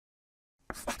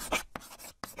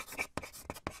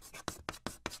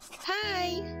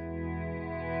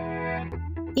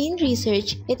In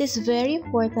research, it is very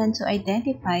important to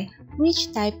identify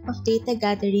which type of data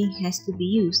gathering has to be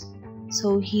used.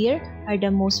 So here are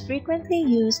the most frequently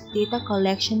used data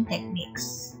collection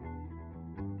techniques.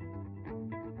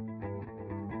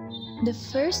 The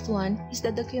first one is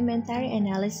the documentary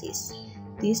analysis.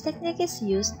 This technique is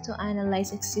used to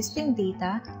analyze existing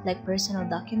data like personal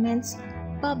documents,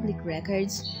 public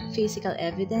records, physical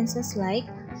evidences like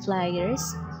flyers,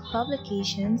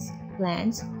 publications,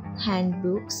 plans,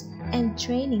 handbooks, and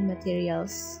training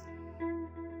materials.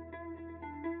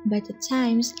 But at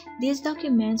times, these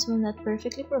documents will not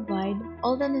perfectly provide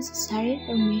all the necessary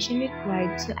information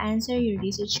required to answer your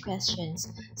research questions.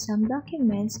 Some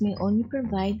documents may only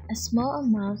provide a small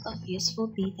amount of useful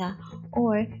data,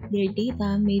 or their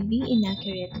data may be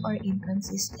inaccurate or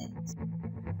inconsistent.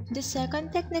 The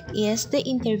second technique is the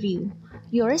interview.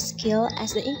 Your skill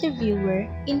as the interviewer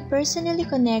in personally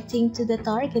connecting to the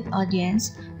target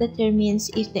audience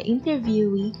determines if the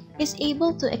interviewee is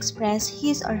able to express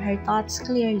his or her thoughts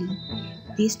clearly.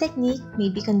 This technique may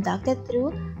be conducted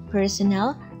through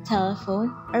personal,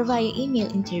 telephone, or via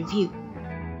email interview.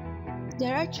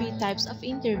 There are three types of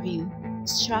interview.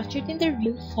 Structured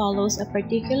interview follows a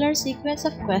particular sequence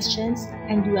of questions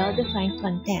and well-defined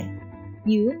content.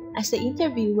 You, as the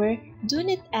interviewer, do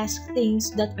not ask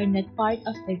things that are not part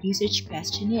of the research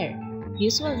questionnaire.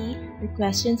 Usually, the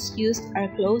questions used are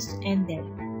closed-ended,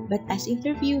 but as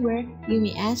interviewer, you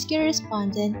may ask your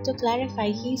respondent to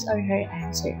clarify his or her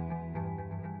answer.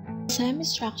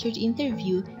 Semi-structured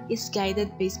interview is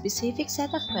guided by a specific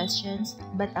set of questions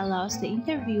but allows the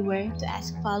interviewer to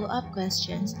ask follow-up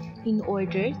questions in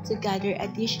order to gather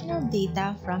additional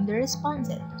data from the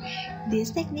respondent.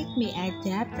 This technique may add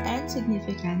depth and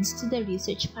significance to the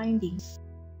research findings.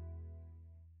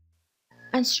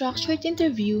 Unstructured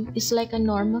interview is like a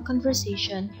normal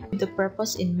conversation with the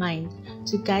purpose in mind,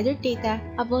 to gather data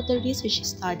about the research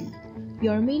study.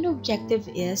 Your main objective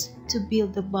is to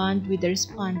build a bond with the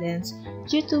respondents,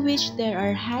 due to which there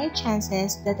are high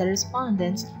chances that the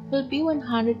respondents will be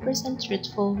 100%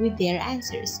 truthful with their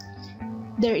answers.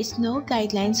 There is no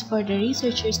guidelines for the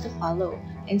researchers to follow,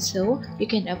 and so you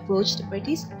can approach the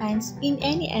participants in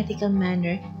any ethical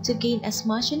manner to gain as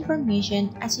much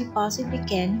information as you possibly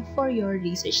can for your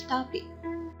research topic.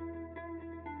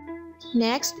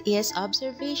 Next is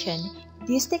observation.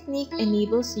 This technique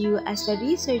enables you as a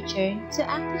researcher to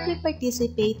actively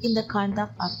participate in the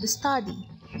conduct of the study.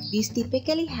 These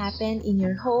typically happen in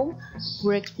your home,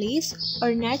 workplace,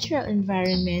 or natural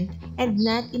environment and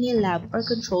not in a lab or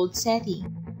controlled setting.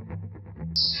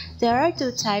 There are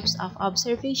two types of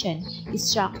observation,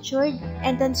 structured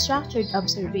and unstructured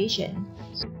observation.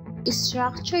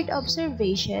 Structured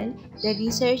observation, the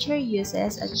researcher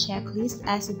uses a checklist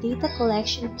as a data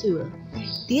collection tool.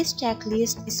 This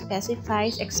checklist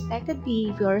specifies expected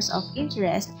behaviors of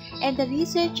interest, and the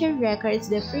researcher records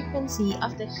the frequency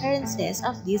of the occurrences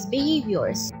of these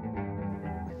behaviors.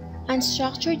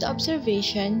 Unstructured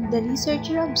observation, the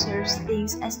researcher observes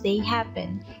things as they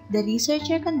happen. The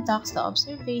researcher conducts the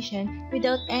observation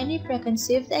without any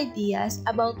preconceived ideas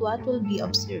about what will be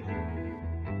observed.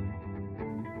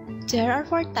 There are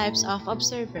four types of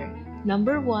observer.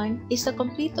 Number 1 is the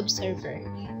complete observer.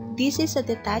 This is a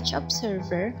detached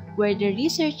observer where the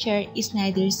researcher is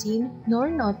neither seen nor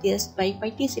noticed by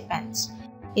participants.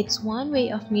 It's one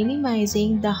way of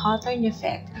minimizing the Hawthorne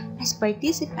effect, as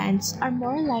participants are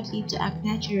more likely to act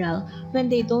natural when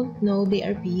they don't know they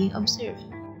are being observed.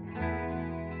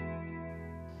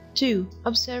 2.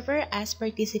 Observer as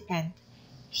participant.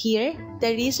 Here,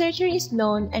 the researcher is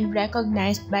known and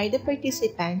recognized by the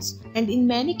participants, and in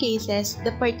many cases,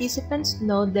 the participants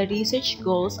know the research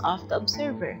goals of the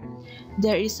observer.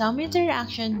 There is some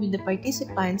interaction with the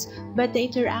participants, but the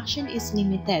interaction is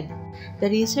limited. The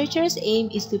researcher's aim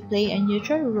is to play a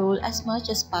neutral role as much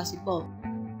as possible.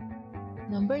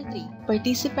 Number 3.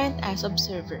 Participant as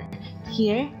observer.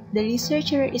 Here, the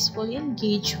researcher is fully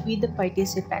engaged with the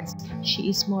participants. She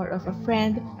is more of a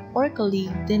friend or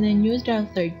colleague than a neutral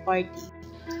third party.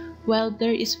 While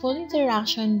there is full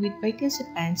interaction with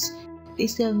participants, they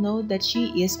still know that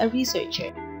she is a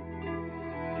researcher.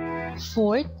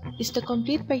 Fourth is the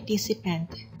complete participant.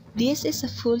 This is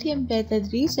a fully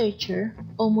embedded researcher,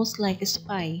 almost like a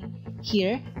spy.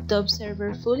 Here, the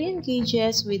observer fully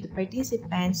engages with the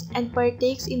participants and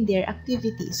partakes in their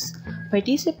activities.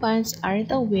 Participants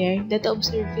aren't aware that the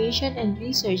observation and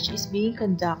research is being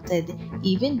conducted,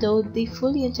 even though they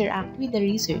fully interact with the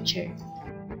researcher.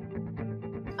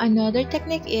 Another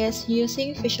technique is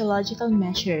using physiological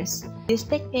measures. This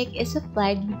technique is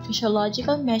applied with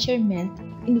physiological measurement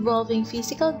involving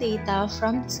physical data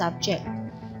from the subject.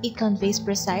 It conveys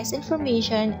precise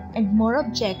information and more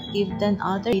objective than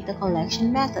other data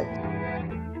collection methods.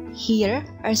 Here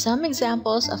are some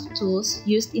examples of tools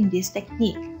used in this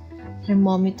technique: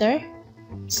 thermometer,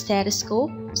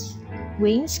 stethoscopes,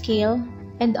 weighing scale,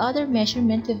 and other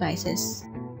measurement devices.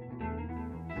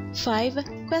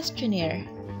 5. Questionnaire.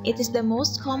 It is the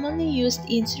most commonly used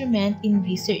instrument in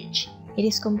research. It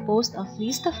is composed of a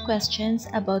list of questions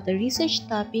about the research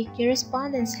topic your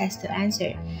respondent has to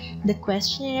answer. The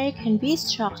questionnaire can be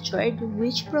structured,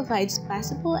 which provides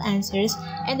possible answers,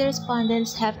 and the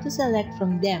respondents have to select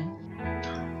from them,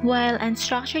 while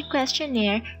unstructured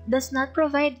questionnaire does not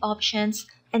provide options,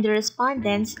 and the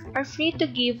respondents are free to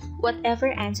give whatever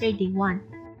answer they want.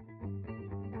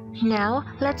 Now,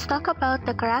 let's talk about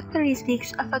the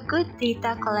characteristics of a good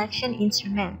data collection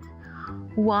instrument.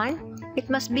 1. It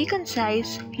must be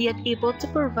concise, yet able to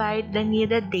provide the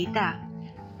needed data.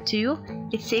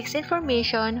 2. It seeks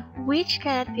information which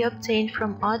cannot be obtained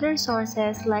from other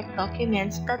sources like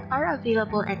documents that are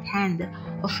available at hand.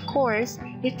 Of course,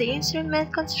 if the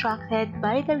instrument constructed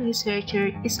by the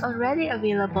researcher is already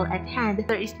available at hand,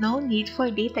 there is no need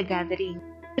for data gathering.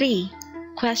 3.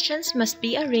 Questions must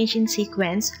be arranged in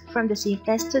sequence from the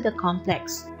simplest to the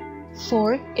complex.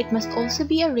 4. It must also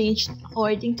be arranged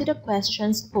according to the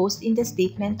questions posed in the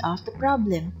statement of the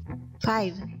problem.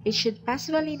 5. It should pass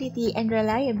validity and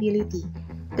reliability.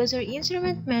 Does your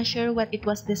instrument measure what it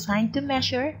was designed to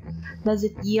measure? Does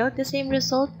it yield the same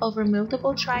result over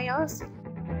multiple trials?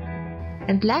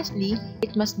 And lastly,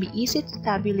 it must be easy to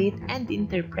tabulate and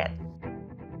interpret.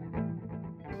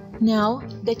 Now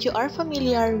that you are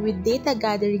familiar with data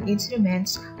gathering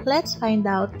instruments, let's find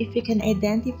out if you can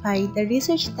identify the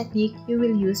research technique you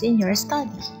will use in your study.